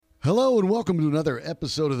Hello and welcome to another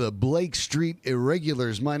episode of the Blake Street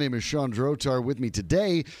Irregulars. My name is Sean Drotar. With me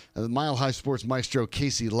today, the Mile High Sports Maestro,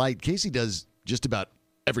 Casey Light. Casey does just about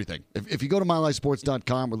everything. If you go to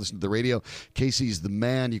milehighsports.com or listen to the radio, Casey's the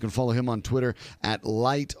man. You can follow him on Twitter at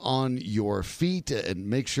Light on Your Feet, and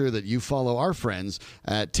make sure that you follow our friends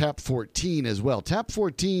at Tap 14 as well. Tap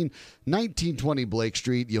 14, 1920 Blake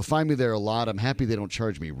Street. You'll find me there a lot. I'm happy they don't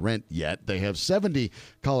charge me rent yet. They have 70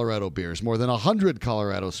 Colorado beers, more than 100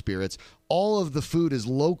 Colorado spirits. All of the food is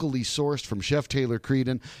locally sourced from Chef Taylor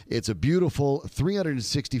Creedon. It's a beautiful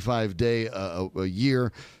 365-day a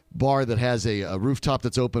year bar that has a rooftop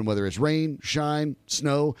that's open, whether it's rain, shine,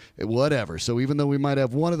 snow, whatever. So even though we might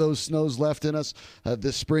have one of those snows left in us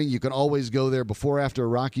this spring, you can always go there before or after a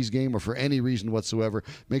Rockies game or for any reason whatsoever.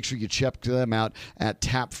 Make sure you check them out at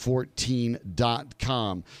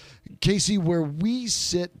tap14.com. Casey, where we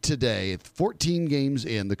sit today, 14 games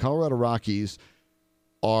in, the Colorado Rockies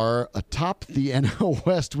are atop the NL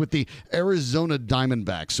West with the Arizona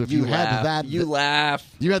Diamondbacks. So if you had that, you laugh.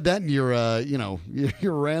 You had that in your,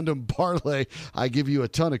 your random parlay. I give you a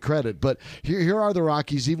ton of credit. But here are the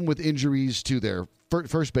Rockies, even with injuries to their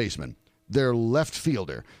first baseman, their left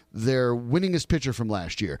fielder, their winningest pitcher from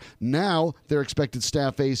last year. Now their expected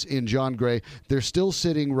staff ace in John Gray. They're still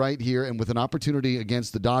sitting right here, and with an opportunity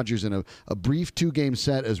against the Dodgers in a brief 2-game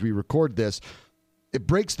set as we record this. It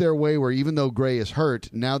breaks their way where even though Gray is hurt,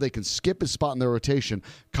 now they can skip his spot in their rotation.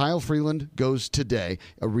 Kyle Freeland goes today,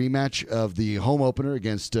 a rematch of the home opener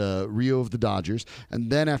against Rio of the Dodgers. And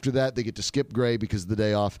then after that, they get to skip Gray because of the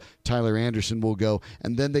day off. Tyler Anderson will go,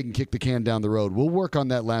 and then they can kick the can down the road. We'll work on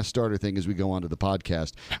that last starter thing as we go on to the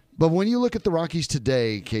podcast. But when you look at the Rockies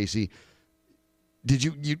today, Casey, did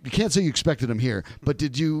you can't say you expected them here, but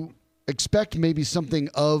did you expect maybe something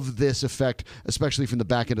of this effect, especially from the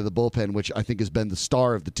back end of the bullpen, which I think has been the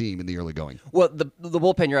star of the team in the early going? Well, the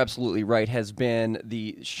bullpen, you're absolutely right, has been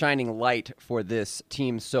the shining light for this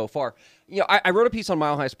team so far. You know, I wrote a piece on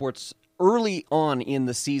Mile High Sports early on in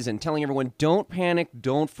the season telling everyone, don't panic,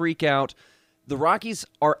 don't freak out. The Rockies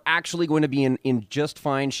are actually going to be in just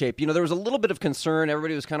fine shape. You know, there was a little bit of concern.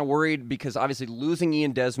 Everybody was kind of worried because obviously losing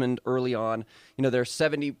Ian Desmond early on, you know, their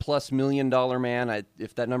 $70+ million man,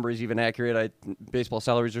 if that number is even accurate, baseball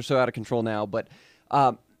salaries are so out of control now. But,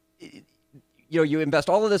 you know, you invest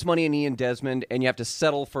all of this money in Ian Desmond and you have to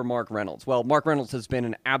settle for Mark Reynolds. Well, Mark Reynolds has been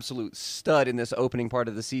an absolute stud in this opening part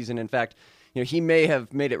of the season. In fact, you know, he may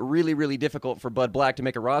have made it really, really difficult for Bud Black to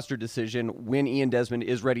make a roster decision when Ian Desmond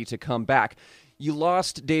is ready to come back. You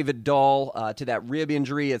lost David Dahl to that rib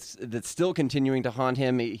injury. That's still continuing to haunt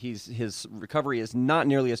him. His recovery is not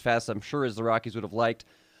nearly as fast, I'm sure, as the Rockies would have liked.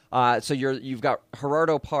 So you've got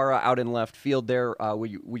Gerardo Parra out in left field there.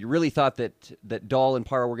 We really thought that Dahl and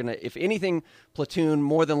Parra were going to, if anything, platoon.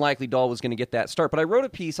 More than likely, Dahl was going to get that start. But I wrote a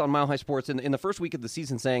piece on Mile High Sports in the first week of the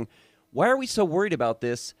season saying, why are we so worried about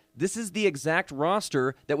this? This is the exact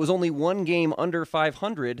roster that was only one game under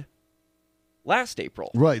 500 last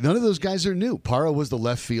April. Right. None of those guys are new. Parra was the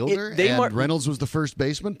left fielder, and Reynolds was the first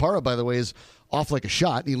baseman. Parra, by the way, is off like a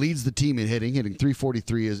shot. He leads the team in hitting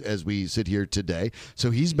 343 as we sit here today.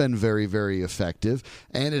 So he's been very, very effective,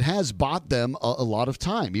 and it has bought them a lot of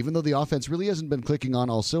time. Even though the offense really hasn't been clicking on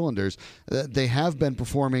all cylinders, they have been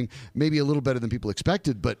performing maybe a little better than people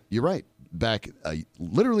expected, but you're right.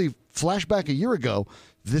 Literally flashback a year ago,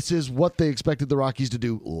 this is what they expected the Rockies to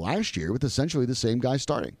do last year with essentially the same guy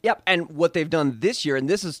starting. Yep, and what they've done this year, and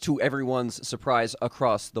this is to everyone's surprise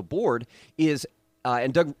across the board, is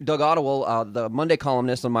and Doug Ottewell, the Monday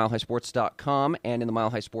columnist on MileHighSports.com and in the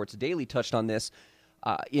Mile High Sports Daily, touched on this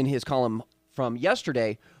in his column from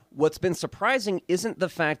yesterday. What's been surprising isn't the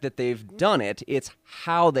fact that they've done it, it's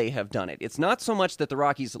how they have done it. It's not so much that the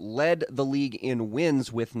Rockies led the league in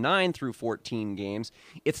wins with 9 through 14 games.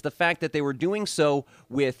 It's the fact that they were doing so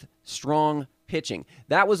with strong pitching.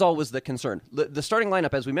 That was always the concern. The starting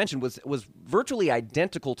lineup, as we mentioned, was virtually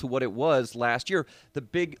identical to what it was last year. The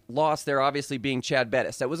big loss there obviously being Chad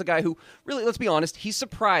Bettis. That was a guy who, really, let's be honest, he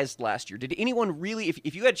surprised last year. Did anyone really,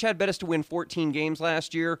 if you had Chad Bettis to win 14 games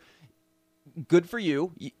last year, good for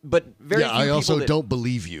you, but very few I also people don't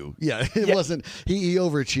believe you. Yeah, it wasn't. He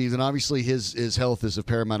overachieved, and obviously his health is of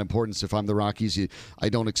paramount importance. If I'm the Rockies, I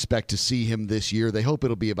don't expect to see him this year. They hope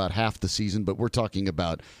it'll be about half the season, but we're talking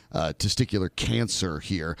about testicular cancer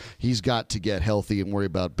here. He's got to get healthy and worry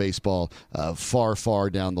about baseball far, far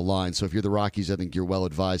down the line. So if you're the Rockies, I think you're well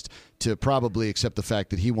advised to probably accept the fact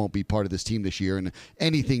that he won't be part of this team this year, and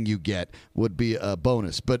anything you get would be a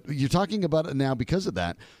bonus. But you're talking about it now because of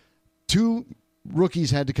that. 2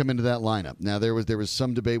 rookies had to come into that lineup. Now, there was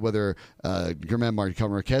some debate whether Germán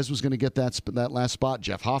Marquez was going to get that last spot.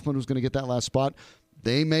 Jeff Hoffman was going to get that last spot.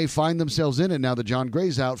 they may find themselves in it now that John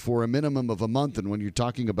Gray's out for a minimum of a month. And when you're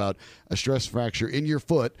talking about a stress fracture in your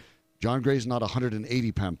foot, John Gray's not a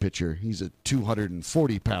 180-pound pitcher. He's a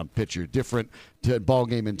 240-pound pitcher. Different ball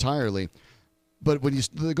game entirely. But when you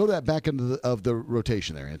go to that back end of the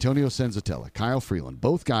rotation there, Antonio Senzatella, Kyle Freeland,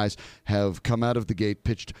 both guys have come out of the gate,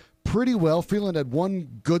 pitched pretty well. Freeland had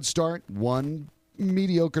one good start, one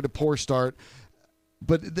mediocre to poor start.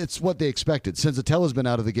 But that's what they expected. Senzatella's been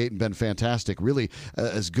out of the gate and been fantastic. Really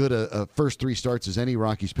as good a first three starts as any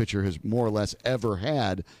Rockies pitcher has more or less ever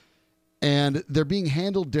had. And they're being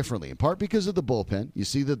handled differently, in part because of the bullpen. You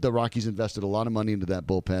see that the Rockies invested a lot of money into that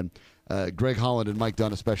bullpen. Greg Holland and Mike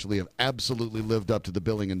Dunn especially have absolutely lived up to the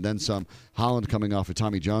billing and then some. Holland, coming off of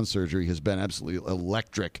Tommy John surgery, has been absolutely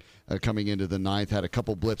electric coming into the ninth. Had a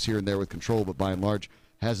couple blips here and there with control, but by and large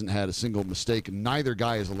hasn't had a single mistake. Neither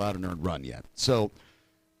guy has allowed an earned run yet. So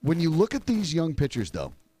when you look at these young pitchers,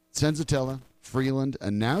 though, Senzatella, Freeland,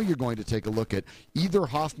 and now you're going to take a look at either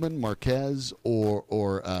Hoffman, Marquez,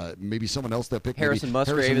 or maybe someone else that picked. Harrison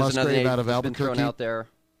Musgrave is another name out of that's Albuquerque. been thrown out there.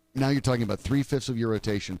 Now you're talking about 3/5 of your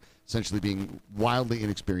rotation essentially being wildly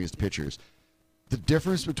inexperienced pitchers. The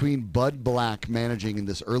difference between Bud Black managing in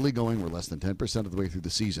this early going, we're less than 10% of the way through the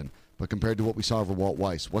season, but compared to what we saw over Walt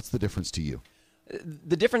Weiss, what's the difference to you?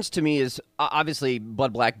 The difference to me is obviously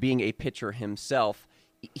Bud Black being a pitcher himself.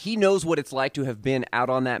 He knows what it's like to have been out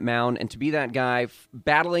on that mound and to be that guy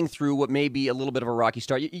battling through what may be a little bit of a rocky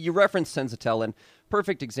start. You referenced Senzatella, and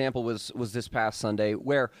perfect example was this past Sunday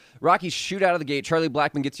where Rockies shoot out of the gate. Charlie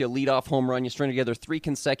Blackmon gets you a leadoff home run. You string together 3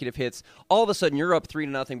 consecutive hits. All of a sudden, you're up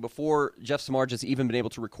 3-0 before Jeff Samardzija has even been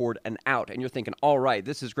able to record an out. And you're thinking, all right,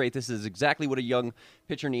 this is great. This is exactly what a young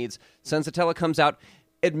pitcher needs. Senzatella comes out,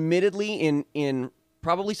 admittedly in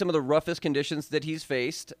probably some of the roughest conditions that he's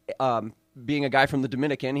faced. Being a guy from the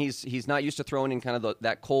Dominican, he's not used to throwing in kind of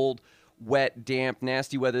that cold, wet, damp,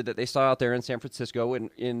 nasty weather that they saw out there in San Francisco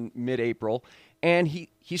in mid-April. And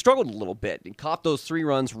he struggled a little bit. He caught those 3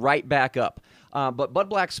 runs right back up. But Bud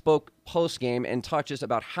Black spoke post-game and talked just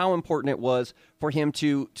about how important it was for him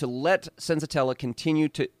to let Senzatella continue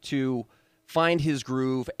to find his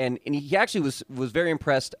groove, and he actually was very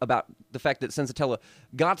impressed about the fact that Senzatella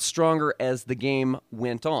got stronger as the game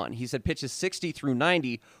went on. He said pitches 60 through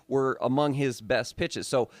 90 were among his best pitches.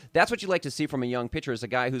 So that's what you like to see from a young pitcher, is a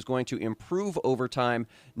guy who's going to improve over time,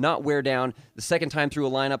 not wear down. The second time through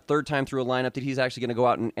a lineup, third time through a lineup, that he's actually going to go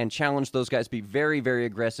out and challenge those guys, be very, very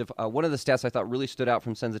aggressive. One of the stats I thought really stood out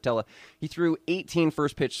from Senzatella, he threw 18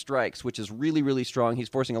 first-pitch strikes, which is really, really strong. He's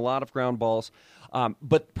forcing a lot of ground balls.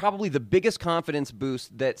 But probably the biggest confidence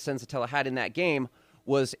boost that Senzatella had in that game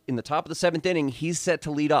was in the top of the 7th inning. He's set to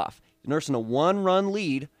lead off, nursing a 1-run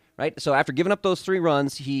lead. Right, so after giving up those 3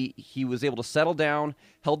 runs, he was able to settle down,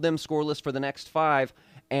 held them scoreless for the next 5,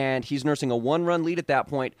 and he's nursing a 1-run lead at that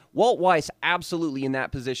point. Walt Weiss, absolutely in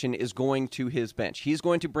that position, is going to his bench. He's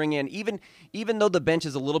going to bring in, even though the bench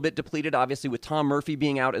is a little bit depleted, obviously with Tom Murphy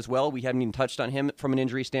being out as well. We haven't even touched on him from an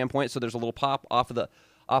injury standpoint, so there's a little pop off the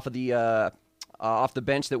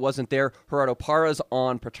bench that wasn't there. Gerardo Parra's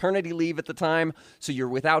on paternity leave at the time, so you're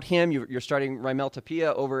without him. You're starting Raimel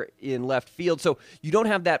Tapia over in left field, so you don't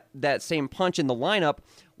have that same punch in the lineup.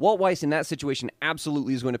 Walt Weiss in that situation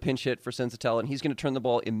absolutely is going to pinch hit for Senzatella, and he's going to turn the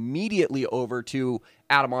ball immediately over to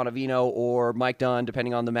Adam Ottavino or Mike Dunn,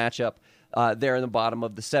 depending on the matchup, there in the bottom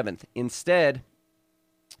of the 7th. Instead,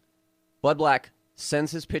 Bud Black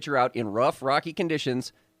sends his pitcher out in rough, rocky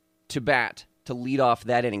conditions to bat, to lead off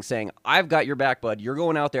that inning, saying, "I've got your back, Bud. You're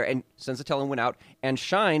going out there." And Senzatella went out and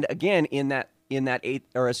shined again in that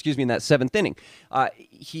 7th inning.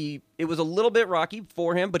 It was a little bit rocky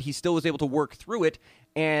for him, but he still was able to work through it.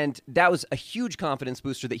 And that was a huge confidence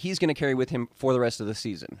booster that he's going to carry with him for the rest of the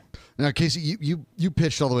season. Now, Casey, you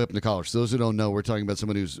pitched all the way up into college. For those who don't know, we're talking about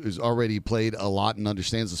someone who's already played a lot and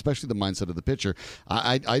understands, especially the mindset of the pitcher.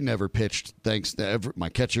 I never pitched, thanks to my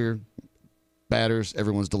catcher, batters.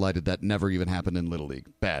 Everyone's delighted that never even happened in Little League.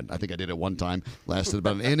 Bad. I think I did it one time, lasted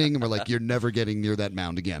about an inning, and we're like, you're never getting near that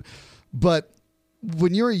mound again. But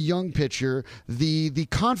when you're a young pitcher, the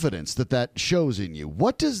confidence that shows in you,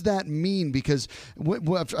 what does that mean? Because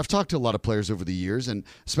I've talked to a lot of players over the years, and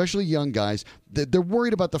especially young guys, they're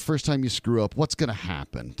worried about the first time you screw up. What's going to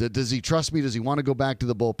happen? Does he trust me? Does he want to go back to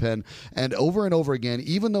the bullpen? And over again,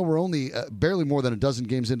 even though we're only barely more than a dozen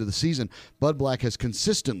games into the season, Bud Black has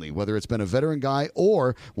consistently, whether it's been a veteran guy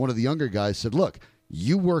or one of the younger guys, said, look,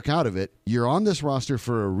 you work out of it. You're on this roster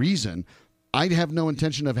for a reason. I have no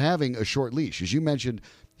intention of having a short leash. As you mentioned,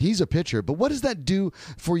 he's a pitcher, but what does that do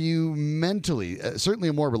for you mentally? Certainly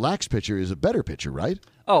a more relaxed pitcher is a better pitcher, right?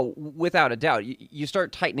 Oh, without a doubt. You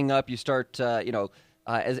start tightening up. You start,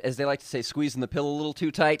 as they like to say, squeezing the pill a little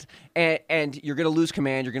too tight, and you're going to lose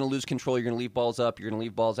command, you're going to lose control, you're going to leave balls up, you're going to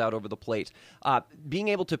leave balls out over the plate. Being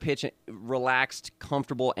able to pitch relaxed,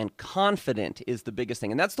 comfortable, and confident is the biggest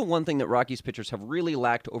thing, and that's the one thing that Rockies pitchers have really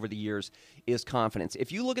lacked over the years is confidence.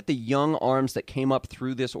 If you look at the young arms that came up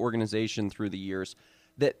through this organization through the years,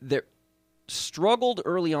 that they're struggled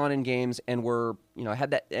early on in games and were,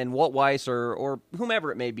 had that, and Walt Weiss or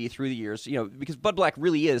whomever it may be through the years, because Bud Black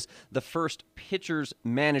really is the first pitcher's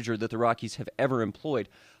manager that the Rockies have ever employed.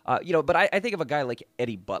 But I think of a guy like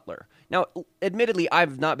Eddie Butler. Now, admittedly,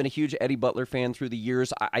 I've not been a huge Eddie Butler fan through the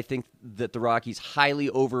years. I think that the Rockies highly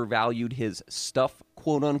overvalued his stuff,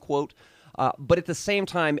 quote unquote. But at the same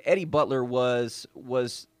time, Eddie Butler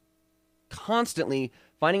was constantly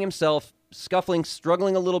finding himself scuffling,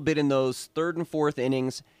 struggling a little bit in those third and fourth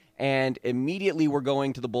innings, and immediately we're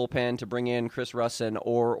going to the bullpen to bring in Chris Russin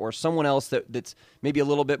or someone else that's maybe a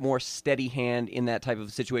little bit more steady hand in that type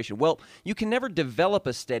of situation. Well, you can never develop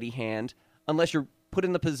a steady hand unless you're put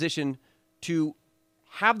in the position to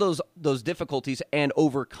have those difficulties and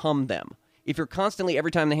overcome them. If you're constantly,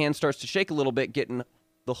 every time the hand starts to shake a little bit, getting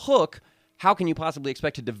the hook, how can you possibly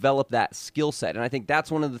expect to develop that skill set? And I think that's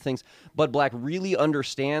one of the things Bud Black really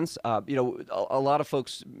understands. A lot of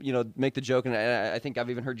folks, make the joke, and I think I've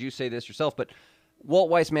even heard you say this yourself, but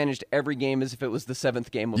Walt Weiss managed every game as if it was the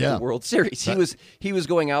seventh game of the World Series. He was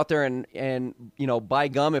going out there and by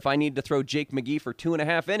gum, if I need to throw Jake McGee for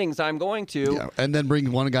 2.5 innings, I'm going to. Yeah, and then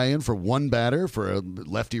bring one guy in for one batter for a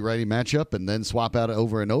lefty-righty matchup, and then swap out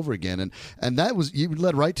over and over again. And that was, you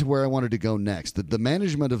led right to where I wanted to go next. The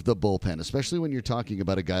management of the bullpen, especially when you're talking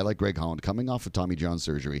about a guy like Greg Holland coming off of Tommy John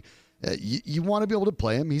surgery. You want to be able to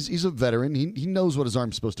play him. He's a veteran. He knows what his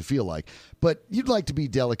arm's supposed to feel like. But you'd like to be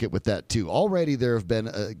delicate with that, too. Already there have been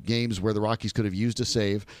games where the Rockies could have used a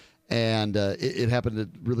save, and it happened at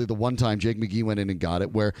really the one time Jake McGee went in and got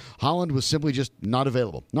it, where Holland was simply just not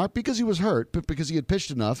available. Not because he was hurt, but because he had pitched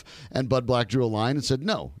enough, and Bud Black drew a line and said,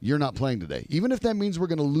 no, you're not playing today. Even if that means we're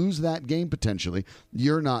going to lose that game potentially,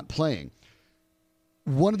 you're not playing.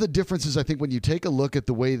 One of the differences, I think, when you take a look at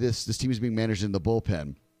the way this team is being managed in the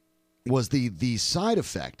bullpen, was the side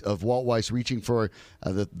effect of Walt Weiss reaching for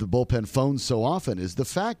the bullpen phone so often is the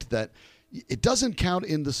fact that it doesn't count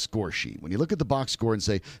in the score sheet. When you look at the box score and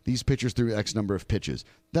say, these pitchers threw X number of pitches,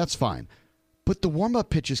 that's fine. But the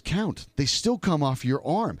warm-up pitches count. They still come off your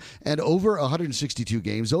arm. And over 162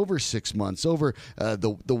 games, over 6 months, over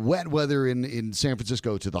the wet weather in San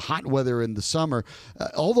Francisco to the hot weather in the summer,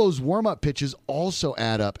 all those warm-up pitches also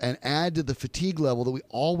add up and add to the fatigue level that we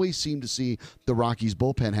always seem to see the Rockies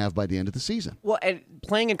bullpen have by the end of the season. Well, and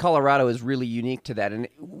playing in Colorado is really unique to that. And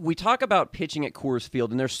we talk about pitching at Coors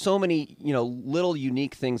Field, and there's so many little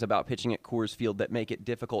unique things about pitching at Coors Field that make it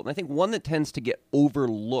difficult. And I think one that tends to get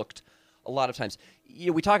overlooked a lot of times,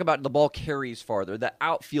 we talk about the ball carries farther, the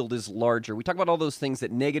outfield is larger. We talk about all those things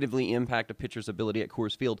that negatively impact a pitcher's ability at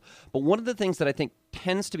Coors Field. But one of the things that I think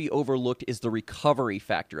tends to be overlooked is the recovery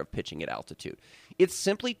factor of pitching at altitude. It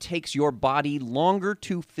simply takes your body longer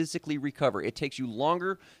to physically recover. It takes you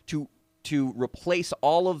longer to replace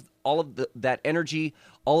all of that energy,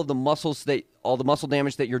 all the muscle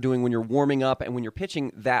damage that you're doing when you're warming up and when you're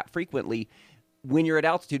pitching that frequently when you're at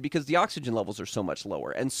altitude, because the oxygen levels are so much lower.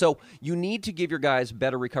 And so you need to give your guys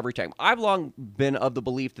better recovery time. I've long been of the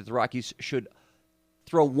belief that the Rockies should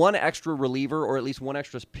throw one extra reliever or at least one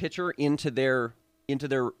extra pitcher into their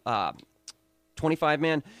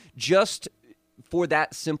 25-man just for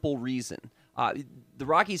that simple reason. The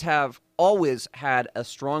Rockies have always had a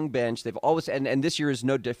strong bench. They've always, and this year is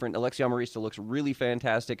no different. Alexi Amarista looks really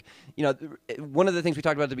fantastic. One of the things we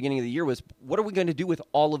talked about at the beginning of the year was, what are we going to do with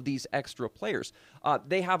all of these extra players?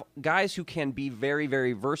 They have guys who can be very,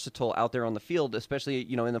 very versatile out there on the field, especially,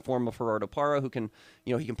 in the form of Gerardo Parra, who can,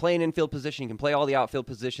 he can play an infield position. He can play all the outfield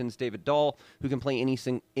positions. David Dahl, who can play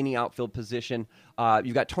any outfield position.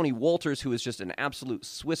 You've got Tony Wolters, who is just an absolute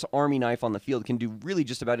Swiss Army knife on the field, can do really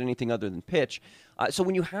just about anything other than pitch. So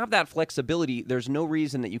when you have that flexibility, there's no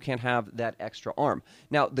reason that you can't have that extra arm.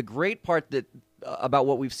 Now, the great part about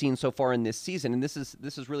what we've seen so far in this season, and this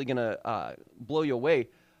is really going to blow you away,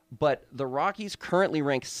 but the Rockies currently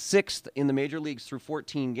rank 6th in the major leagues through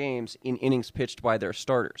 14 games in innings pitched by their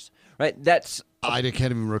starters. Right? I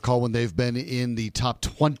can't even recall when they've been in the top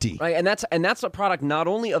 20. Right, and that's a product not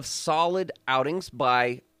only of solid outings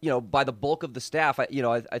by the bulk of the staff.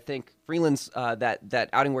 I think Freeland's that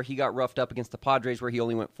outing where he got roughed up against the Padres, where he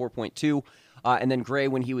only went 4.2, and then Gray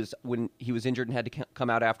when he was injured and had to come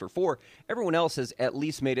out after 4. Everyone else has at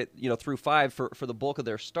least made it through 5 for the bulk of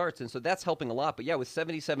their starts, and so that's helping a lot. But yeah, with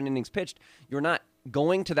 77 innings pitched, you're not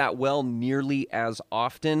going to that well nearly as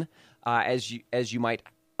often. as you might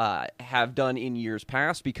have done in years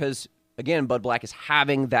past, because again, Bud Black is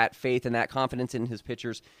having that faith and that confidence in his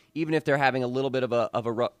pitchers, even if they're having a little bit of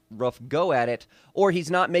a rough go at it, or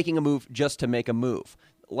he's not making a move just to make a move.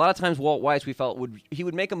 A lot of times, Walt Weiss, we felt he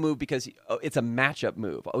would make a move because it's a matchup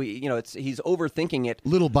move. He's overthinking it.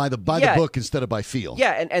 Little by the book instead of by feel.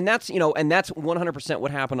 Yeah, and that's 100%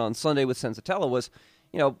 what happened on Sunday with Senzatella was,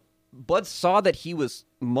 Bud saw that he was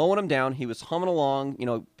mowing him down. He was humming along.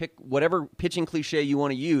 Pick whatever pitching cliche you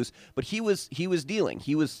want to use, but he was dealing.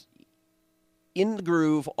 He was in the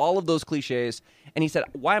groove. All of those cliches, and he said,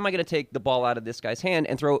 "Why am I going to take the ball out of this guy's hand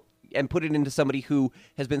and put it into somebody who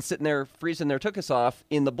has been sitting there freezing their tuchus off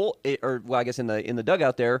in the in the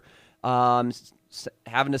dugout there,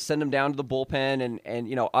 having to send him down to the bullpen,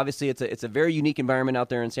 and obviously it's a very unique environment out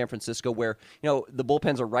there in San Francisco where the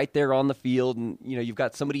bullpens are right there on the field, and you've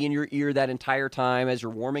got somebody in your ear that entire time as you're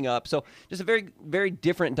warming up. So just a very, very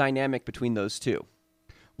different dynamic between those two.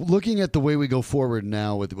 Looking at the way we go forward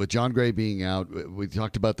now with John Gray being out, we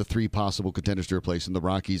talked about the 3 possible contenders to replace him. The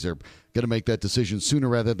Rockies are going to make that decision sooner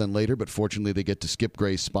rather than later, but fortunately they get to skip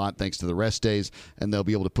Gray's spot thanks to the rest days, and they'll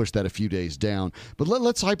be able to push that a few days down. But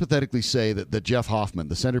let's hypothetically say that Jeff Hoffman,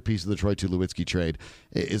 the centerpiece of the Troy Tulowitzki trade,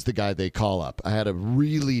 is the guy they call up. I had a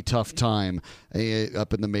really tough time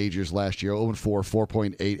up in the majors last year, 0-4,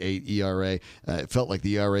 4.88 ERA. It felt like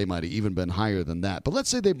the ERA might have even been higher than that. But let's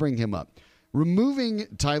say they bring him up. Removing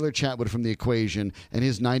Tyler Chatwood from the equation and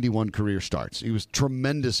his 91 career starts. He was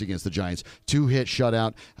tremendous against the Giants. 2-hit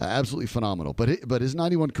shutout. Absolutely phenomenal. But his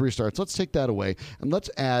 91 career starts, let's take that away, and let's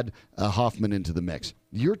add Hoffman into the mix.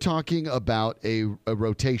 You're talking about a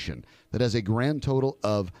rotation that has a grand total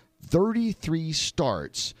of 33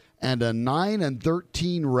 starts and a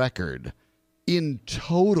 9-13 record in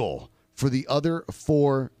total for the other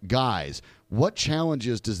 4 guys. What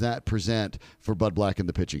challenges does that present for Bud Black and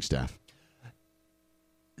the pitching staff?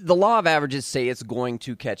 The law of averages say it's going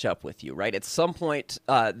to catch up with you, right? At some point,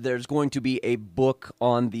 there's going to be a book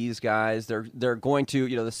on these guys. They're going to,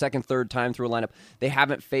 the second, third time through a lineup, they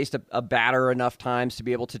haven't faced a batter enough times to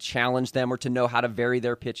be able to challenge them or to know how to vary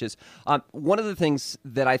their pitches. One of the things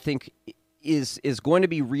that I think is going to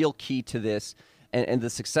be real key to this and the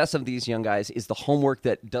success of these young guys is the homework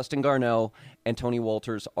that Dustin Garneau and Tony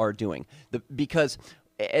Walters are doing. Because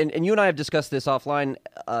And you and I have discussed this offline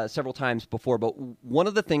several times before, but one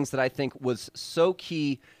of the things that I think was so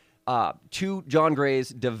key to John Gray's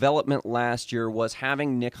development last year was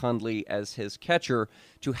having Nick Hundley as his catcher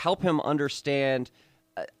to help him understand,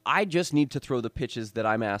 I just need to throw the pitches that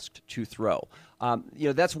I'm asked to throw.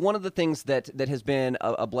 That's one of the things that has been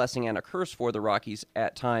a blessing and a curse for the Rockies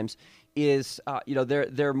at times is,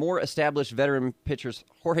 they're more established veteran pitchers.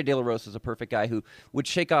 Jorge De La Rosa is a perfect guy who would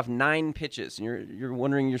shake off 9 pitches, and you're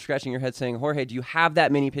wondering, you're scratching your head saying, Jorge, do you have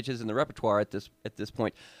that many pitches in the repertoire at this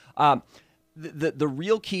point? The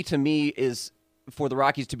real key to me is for the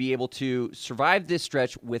Rockies to be able to survive this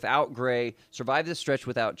stretch without Gray, survive this stretch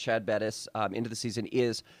without Chad Bettis into the season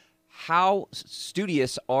is how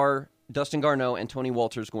studious are Dustin Garneau and Tony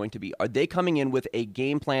Walters going to be? Are they coming in with a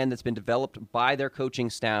game plan that's been developed by their coaching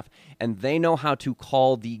staff, and they know how to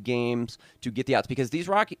call the games to get the outs? Because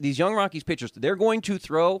these young Rockies pitchers, they're going to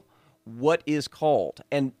throw what is called.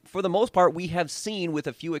 And for the most part, we have seen, with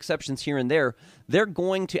a few exceptions here and there, they're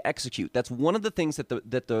going to execute. That's one of the things that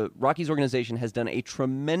the Rockies organization has done a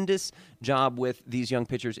tremendous job with these young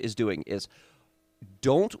pitchers is doing is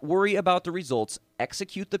don't worry about the results.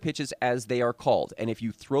 Execute the pitches as they are called. And if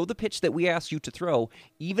you throw the pitch that we ask you to throw,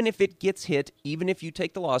 even if it gets hit, even if you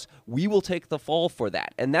take the loss, we will take the fall for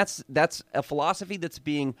that. And that's a philosophy that's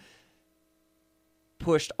being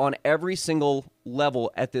pushed on every single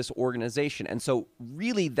level at this organization. And so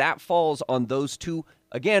really that falls on those 2,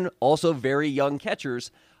 again, also very young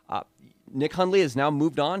catchers. Nick Hundley has now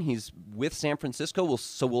moved on. He's with San Francisco,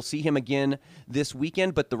 so we'll see him again this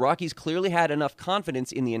weekend. But the Rockies clearly had enough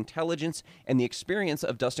confidence in the intelligence and the experience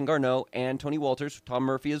of Dustin Garneau and Tony Walters, Tom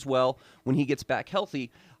Murphy as well, when he gets back healthy,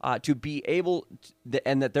 to be able to,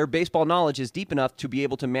 and that their baseball knowledge is deep enough to be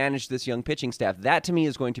able to manage this young pitching staff. That, to me,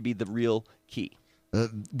 is going to be the real key.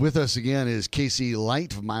 With us again is Casey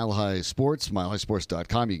Light of Mile High Sports,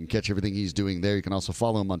 milehighsports.com. You can catch everything he's doing there. You can also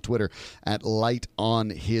follow him on Twitter at Light on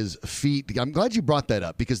His Feet. I'm glad you brought that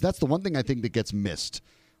up because that's the one thing I think that gets missed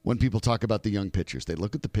when people talk about the young pitchers. They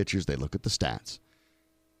look at the pitchers, they look at the stats.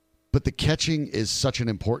 But the catching is such an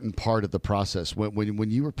important part of the process. When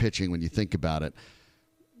you were pitching, when you think about it,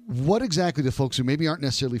 what exactly do folks who maybe aren't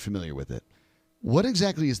necessarily familiar with it, what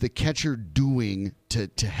exactly is the catcher doing to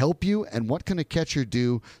help you, and what can a catcher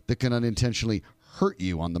do that can unintentionally hurt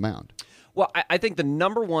you on the mound? Well, I think the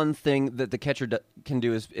number one thing that the catcher can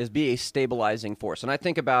do is be a stabilizing force. And I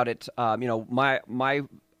think about it,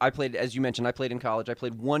 I played, as you mentioned, I played in college. I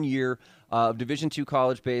played 1 year of Division II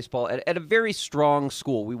college baseball at a very strong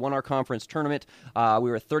school. We won our conference tournament. We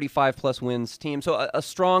were a 35-plus wins team. So a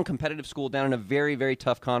strong competitive school down in a very, very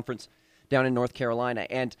tough conference down in North Carolina.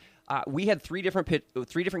 And we had three different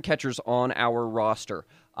catchers on our roster,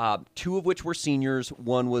 two of which were seniors,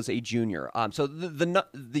 one was a junior. So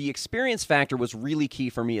the experience factor was really key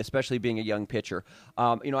for me, especially being a young pitcher.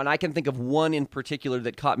 And I can think of one in particular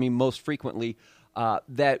that caught me most frequently.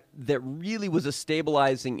 That really was a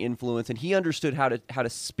stabilizing influence, and he understood how to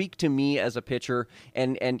speak to me as a pitcher,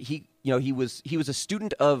 and he was a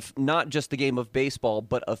student of not just the game of baseball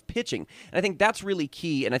but of pitching, and I think that's really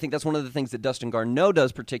key. And I think that's one of the things that Dustin Garneau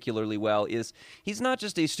does particularly well is he's not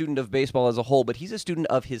just a student of baseball as a whole, but he's a student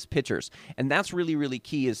of his pitchers, and that's really, really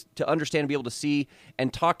key, is to understand and be able to see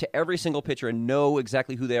and talk to every single pitcher and know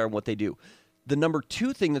exactly who they are and what they do. The number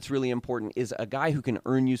two thing that's really important is a guy who can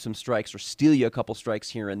earn you some strikes or steal you a couple strikes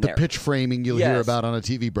here and there. The pitch framing you'll hear about on a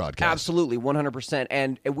TV broadcast. Absolutely, 100%.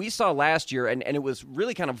 And we saw last year, and it was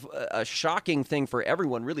really kind of a shocking thing for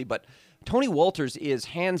everyone, really, but Tony Walters is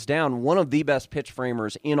hands down one of the best pitch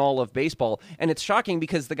framers in all of baseball. And it's shocking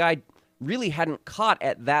because the guy really hadn't caught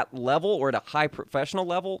at that level or at a high professional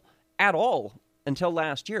level at all until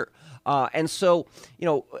last year. And so,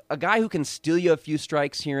 a guy who can steal you a few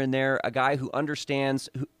strikes here and there, a guy who understands,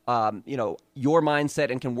 your mindset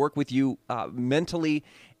and can work with you mentally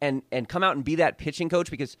and come out and be that pitching coach,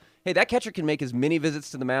 because, hey, that catcher can make as many visits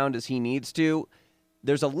to the mound as he needs to.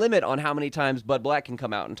 There's a limit on how many times Bud Black can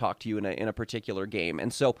come out and talk to you in a particular game.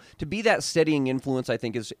 And so to be that steadying influence, I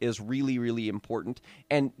think, is really, really important.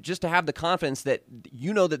 And just to have the confidence that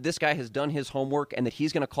that this guy has done his homework and that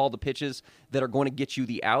he's going to call the pitches that are going to get you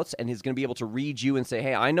the outs, and he's going to be able to read you and say,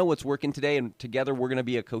 hey, I know what's working today, and together we're going to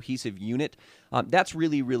be a cohesive unit. That's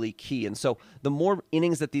really, really key. And so the more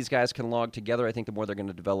innings that these guys can log together, I think the more they're going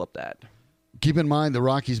to develop that. Keep in mind, the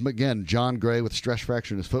Rockies, again, John Gray with stress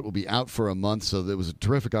fracture in his foot will be out for a month, so there was a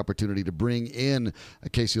terrific opportunity to bring in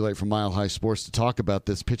Casey Light from Mile High Sports to talk about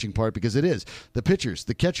this pitching part, because it is. The pitchers,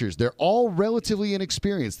 the catchers, they're all relatively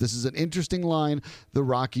inexperienced. This is an interesting line the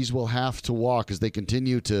Rockies will have to walk as they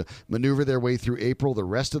continue to maneuver their way through April. The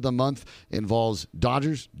rest of the month involves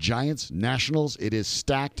Dodgers, Giants, Nationals. It is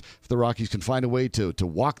stacked. If the Rockies can find a way to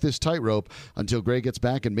walk this tightrope until Gray gets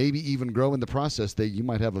back and maybe even grow in the process, you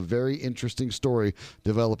might have a very interesting story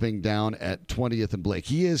developing down at 20th and Blake.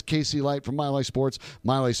 He is Casey Light from Mile High Sports,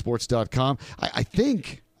 milehighsports.com. I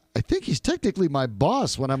think he's technically my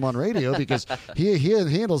boss when I'm on radio because he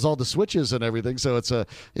handles all the switches and everything. So it's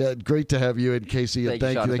great to have you in, Casey. And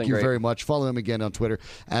thank you very much. Follow him again on Twitter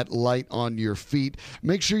at Light on Your Feet.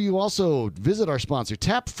 Make sure you also visit our sponsor,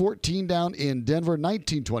 Tap 14 down in Denver,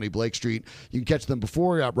 1920 Blake Street. You can catch them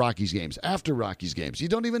before Rockies games, after Rockies games. You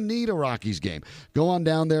don't even need a Rockies game. Go on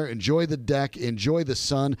down there, enjoy the deck, enjoy the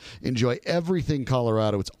sun, enjoy everything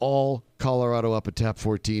Colorado. It's all Colorado up at Tap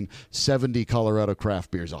 14, 70 Colorado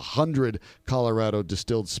craft beers, 100 Colorado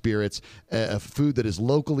distilled spirits, a food that is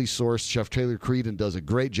locally sourced. Chef Taylor Creedon does a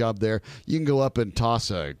great job there. You can go up and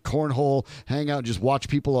toss a cornhole, hang out, and just watch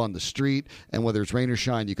people on the street. And whether it's rain or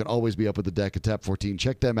shine, you can always be up at the deck at Tap 14.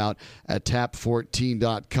 Check them out at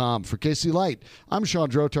tap14.com. For Casey Light, I'm Sean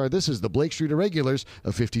Drotar. This is the Blake Street Irregulars,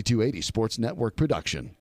 a 5280 Sports Network production.